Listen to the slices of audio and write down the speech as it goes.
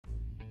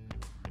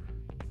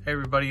Hey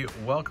everybody,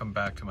 welcome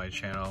back to my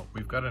channel.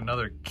 We've got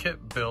another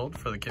kit build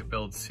for the kit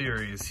build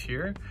series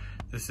here.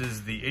 This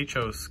is the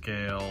HO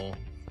scale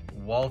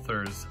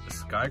Walther's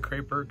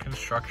skyscraper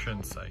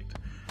construction site.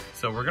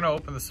 So we're gonna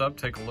open this up,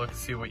 take a look,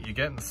 see what you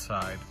get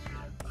inside.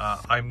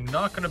 I'm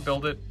not gonna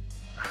build it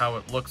how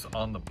it looks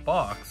on the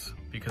box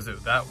because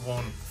that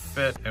won't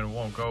fit and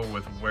won't go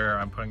with where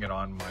I'm putting it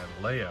on my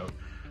layout.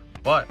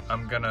 But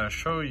I'm gonna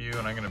show you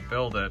and I'm gonna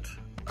build it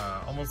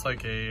almost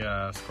like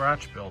a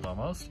scratch build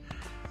almost.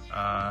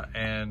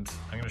 And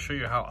I'm going to show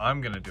you how I'm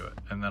going to do it,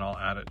 and then I'll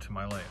add it to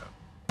my layout.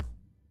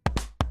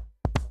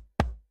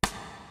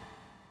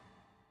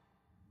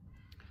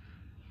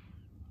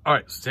 All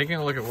right, so taking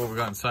a look at what we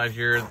got inside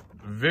here,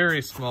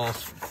 very small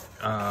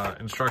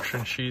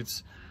instruction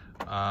sheets.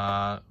 There's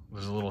a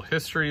little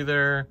history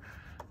there.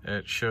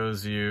 It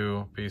shows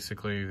you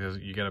basically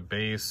you get a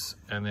base,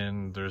 and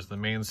then there's the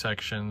main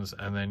sections,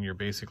 and then you're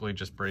basically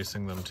just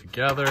bracing them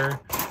together.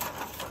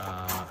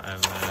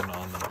 And then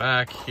on the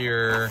back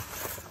here,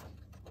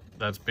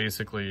 that's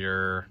basically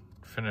your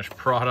finished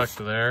product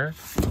there.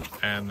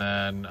 And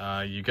then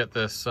you get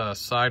this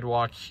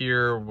sidewalk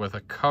here with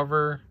a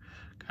cover,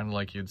 kind of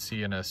like you'd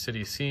see in a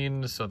city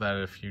scene, so that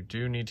if you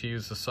do need to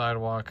use the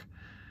sidewalk,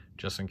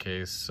 just in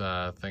case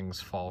things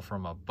fall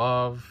from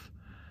above,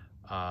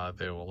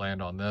 they will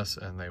land on this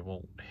and they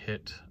won't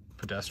hit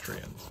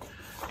pedestrians.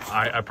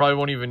 I probably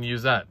won't even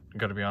use that,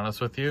 gotta be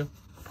honest with you.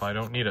 Probably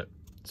don't need it.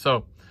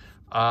 So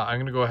I'm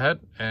gonna go ahead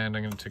and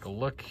I'm gonna take a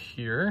look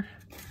here.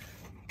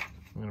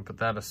 I'm gonna put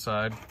that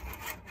aside.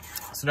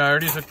 So now I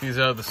already took these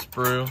out of the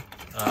sprue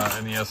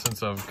in the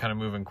essence of kind of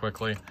moving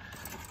quickly.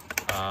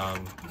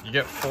 You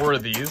get 4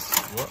 of these,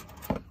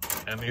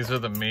 and these are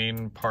the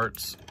main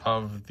parts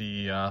of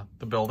the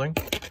building.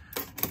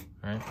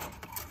 All right,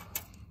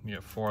 you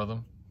get 4 of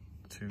them,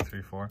 2,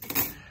 3, 4.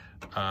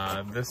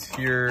 This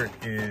here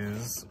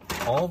is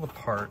all the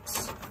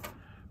parts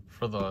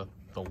for the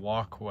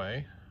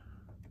walkway,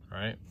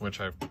 right?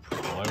 Which I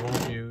probably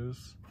won't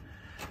use.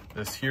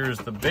 This here is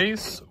the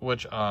base,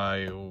 which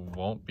I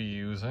won't be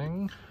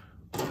using.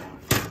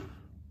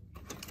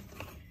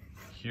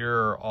 Here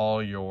are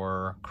all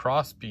your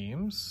cross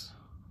beams.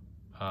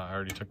 I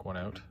already took one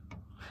out,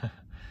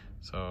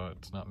 so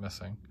it's not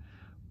missing.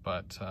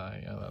 But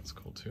yeah, that's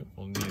cool too.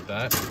 We'll need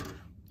that.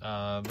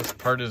 This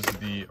part is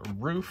the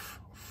roof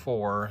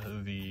for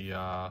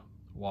the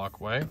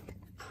walkway.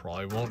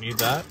 Probably won't need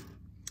that.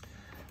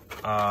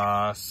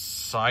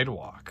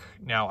 Sidewalk.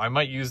 Now, I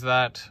might use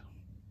that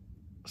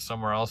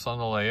somewhere else on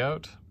the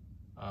layout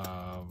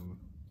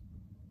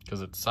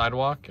because it's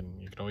sidewalk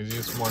and you can always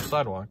use some more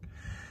sidewalk,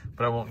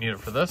 but I won't need it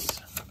for this.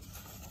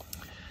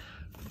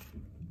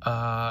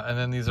 And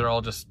then these are all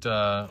just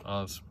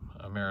it's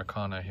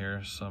Americana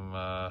here, some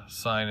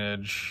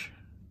signage,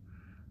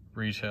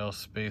 retail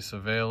space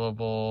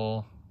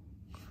available,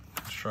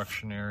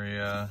 construction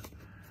area,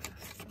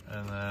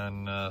 and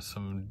then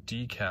some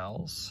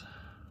decals.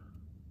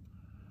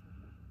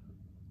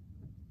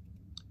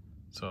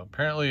 So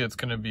apparently it's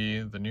going to be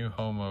the new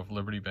home of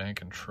Liberty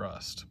Bank and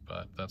Trust,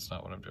 but that's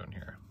not what I'm doing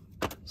here.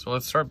 So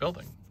let's start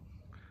building.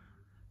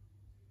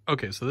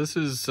 Okay, so this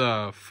is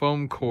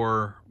foam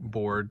core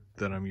board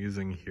that I'm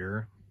using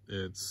here.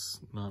 It's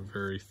not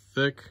very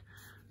thick.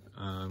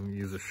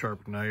 Use a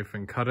sharp knife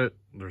and cut it.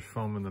 There's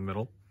foam in the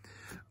middle.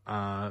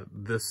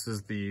 This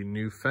is the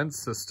new fence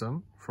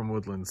system from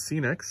Woodland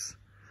Scenics.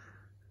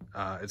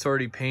 It's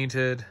already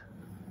painted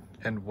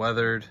and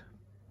weathered.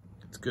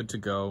 It's good to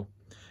go.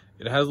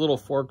 It has little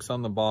forks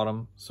on the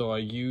bottom, so I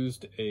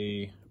used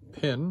a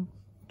pin,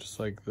 just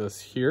like this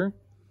here,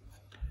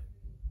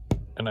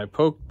 and I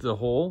poked the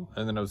hole,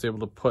 and then I was able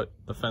to put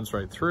the fence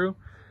right through,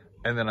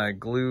 and then I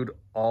glued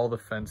all the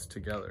fence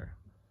together.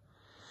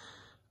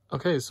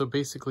 Okay, so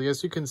basically,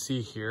 as you can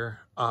see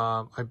here,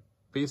 I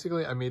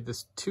made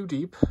this 2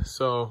 deep,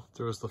 so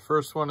there was the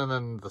first one and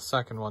then the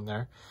second one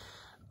there.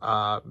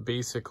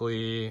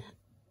 Basically,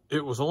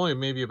 it was only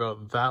maybe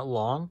about that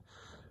long,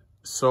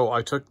 so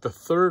I took the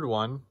third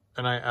one,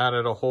 and I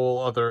added a whole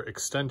other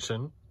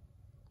extension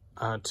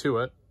to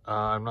it.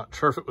 I'm not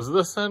sure if it was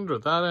this end or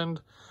that end.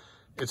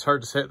 It's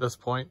hard to say at this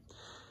point.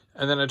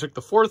 And then I took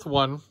the 4th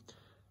one,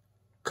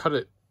 cut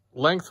it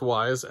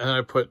lengthwise, and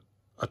I put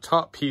a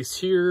top piece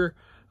here.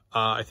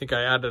 I think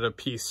I added a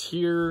piece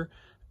here,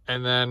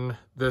 and then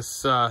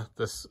this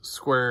this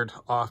squared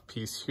off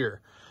piece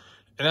here.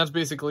 And that's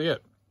basically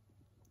it.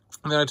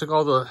 And then I took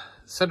all the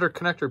center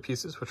connector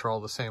pieces, which are all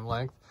the same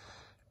length,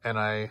 and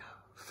I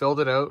filled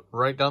it out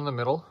right down the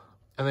middle.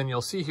 And then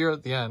you'll see here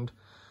at the end,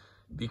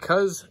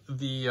 because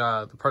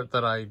the part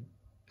that I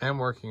am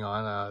working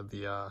on,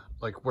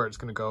 like where it's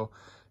going to go,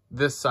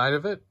 this side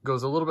of it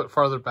goes a little bit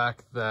farther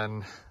back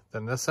than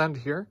this end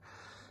here.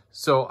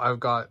 So I've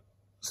got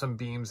some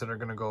beams that are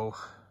going to go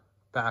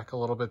back a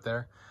little bit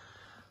there.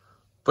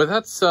 But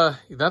that's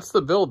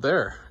the build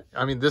there.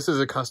 I mean, this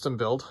is a custom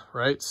build,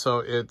 right?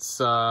 So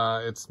it's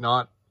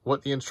not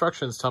what the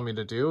instructions tell me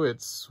to do.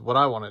 It's what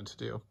I wanted to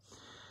do.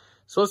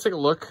 So let's take a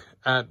look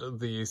at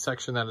the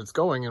section that it's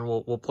going, and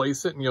we'll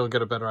place it, and you'll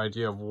get a better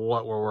idea of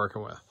what we're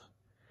working with.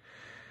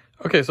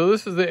 Okay, so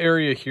this is the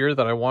area here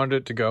that I wanted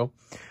it to go.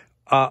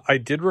 I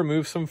did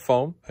remove some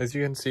foam, as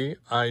you can see.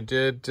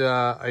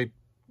 I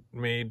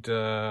made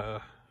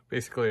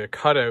basically a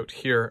cutout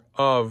here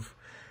of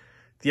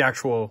the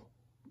actual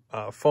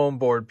foam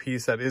board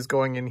piece that is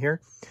going in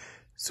here.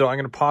 So I'm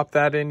going to pop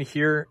that in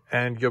here,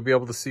 and you'll be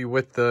able to see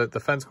with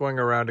the fence going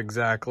around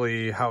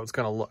exactly how it's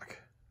going to look.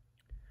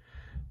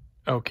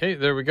 Okay,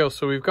 there we go.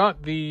 So we've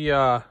got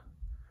the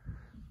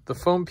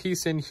foam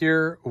piece in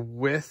here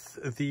with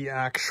the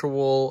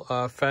actual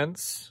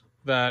fence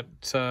that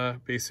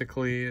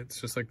basically it's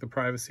just like the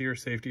privacy or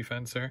safety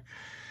fence there.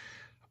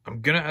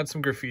 I'm going to add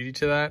some graffiti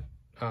to that.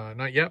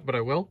 Not yet, but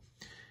I will.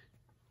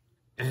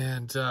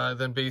 And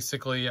then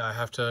basically I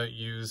have to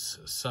use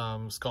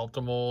some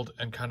Sculptamold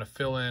and kind of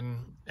fill in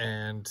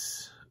and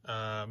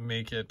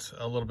make it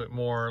a little bit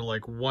more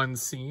like one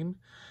scene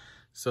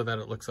so that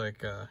it looks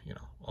like, you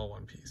know, all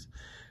one piece.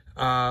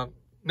 Now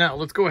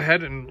let's go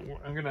ahead and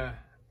I'm going to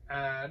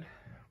add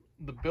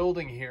the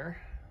building here.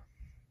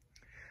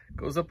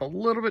 Goes up a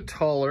little bit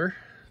taller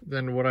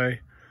than what I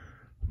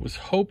was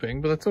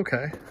hoping, but that's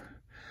okay.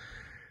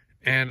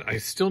 And I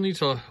still need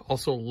to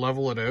also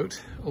level it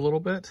out a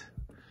little bit.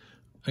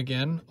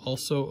 Again,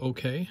 also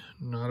okay,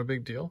 not a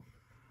big deal.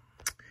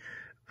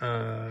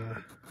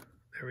 There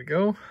we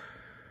go.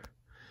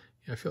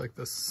 Yeah, I feel like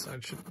this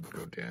side should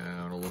go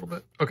down a little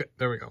bit. Okay,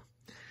 there we go.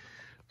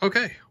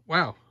 Okay,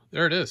 wow,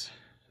 there it is.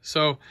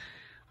 So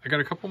I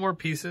got a couple more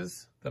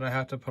pieces that I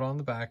have to put on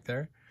the back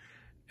there.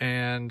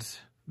 And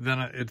then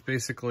it's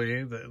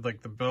basically,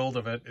 the build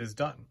of it is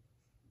done.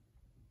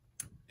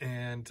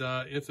 And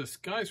it's a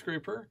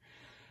skyscraper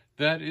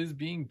that is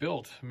being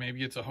built.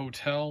 Maybe it's a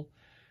hotel.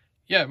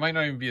 Yeah, it might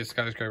not even be a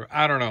skyscraper.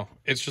 I don't know.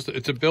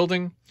 It's a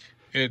building.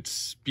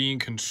 It's being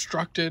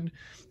constructed.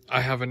 I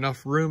have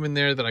enough room in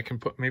there that I can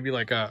put maybe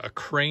like a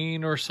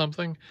crane or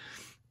something.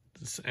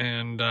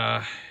 And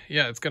yeah,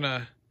 I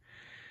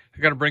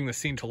gotta bring the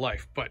scene to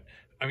life. But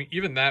I mean,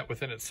 even that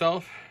within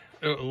itself,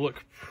 it'll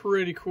look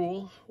pretty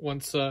cool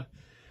once the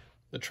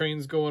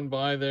train's going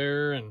by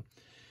there. And,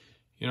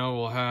 you know,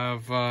 we'll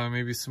have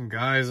maybe some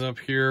guys up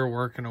here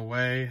working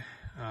away.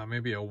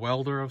 Maybe a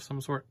welder of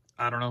some sort.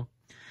 I don't know.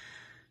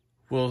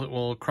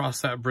 We'll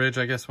cross that bridge,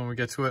 I guess, when we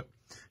get to it.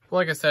 But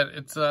like I said,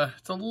 it's a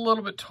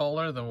little bit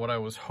taller than what I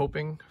was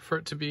hoping for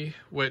it to be,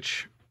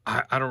 which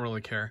I don't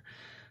really care.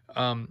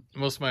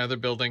 Most of my other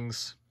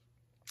buildings,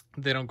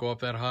 they don't go up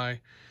that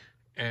high.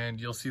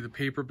 And you'll see the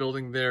paper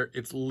building there.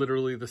 It's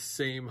literally the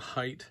same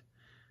height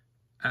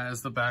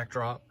as the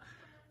backdrop.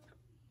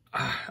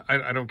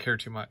 I don't care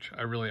too much.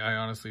 I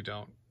honestly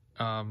don't.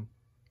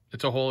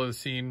 It's a whole other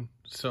scene.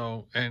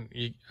 So, and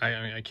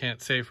I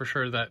can't say for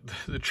sure that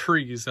the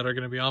trees that are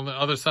going to be on the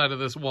other side of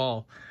this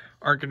wall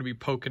aren't going to be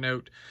poking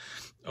out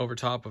over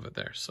top of it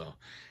there. So,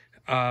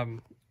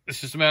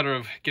 it's just a matter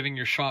of getting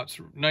your shots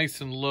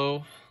nice and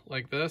low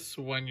like this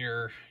when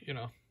you're, you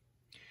know,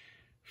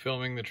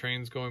 filming the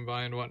trains going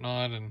by and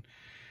whatnot. And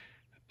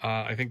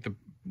I think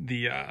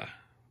the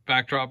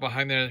backdrop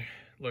behind there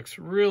looks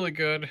really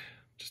good.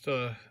 Just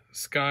a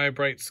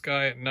bright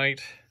sky at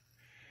night.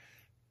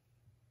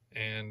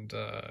 And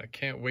I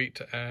can't wait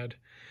to add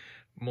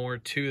more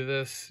to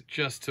this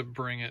just to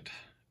bring it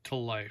to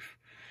life.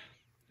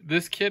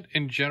 This kit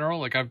in general,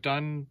 like I've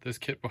done this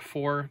kit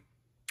before,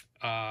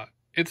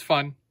 it's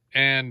fun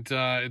and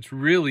it's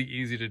really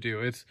easy to do.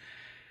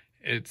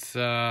 It's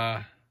you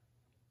know,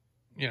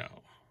 you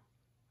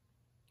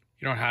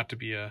don't have to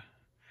be a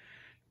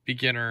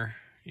beginner,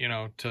 you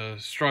know, to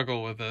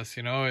struggle with this.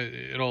 You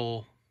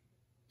know,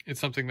 it's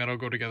something that'll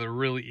go together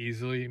really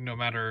easily no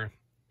matter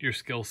your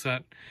skill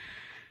set.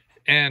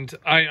 And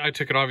I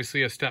took it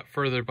obviously a step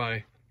further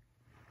by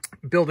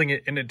building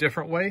it in a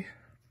different way,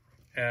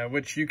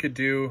 which you could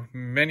do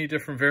many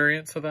different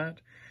variants of that.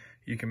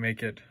 You can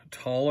make it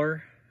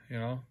taller, you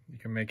know, you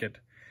can make it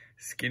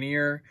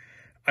skinnier.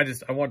 I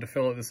wanted to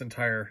fill out this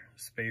entire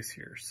space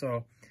here.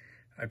 So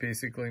I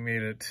basically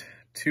made it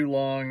too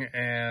long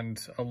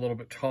and a little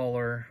bit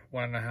taller,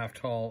 1.5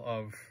 tall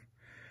of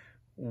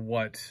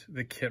what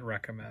the kit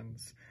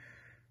recommends.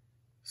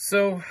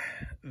 So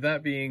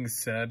that being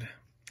said,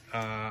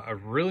 I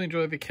really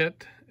enjoy the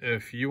kit.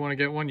 If you want to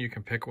get one, you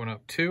can pick one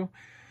up too.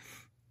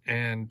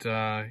 And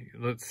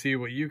let's see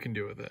what you can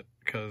do with it,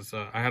 because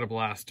I had a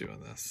blast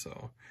doing this.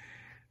 So,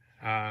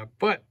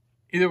 but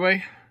either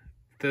way,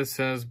 this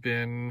has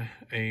been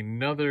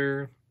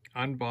another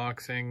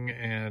unboxing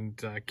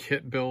and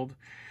kit build.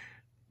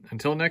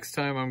 Until next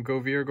time, I'm go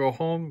Veer, go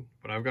home,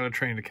 but I've got a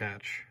train to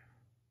catch.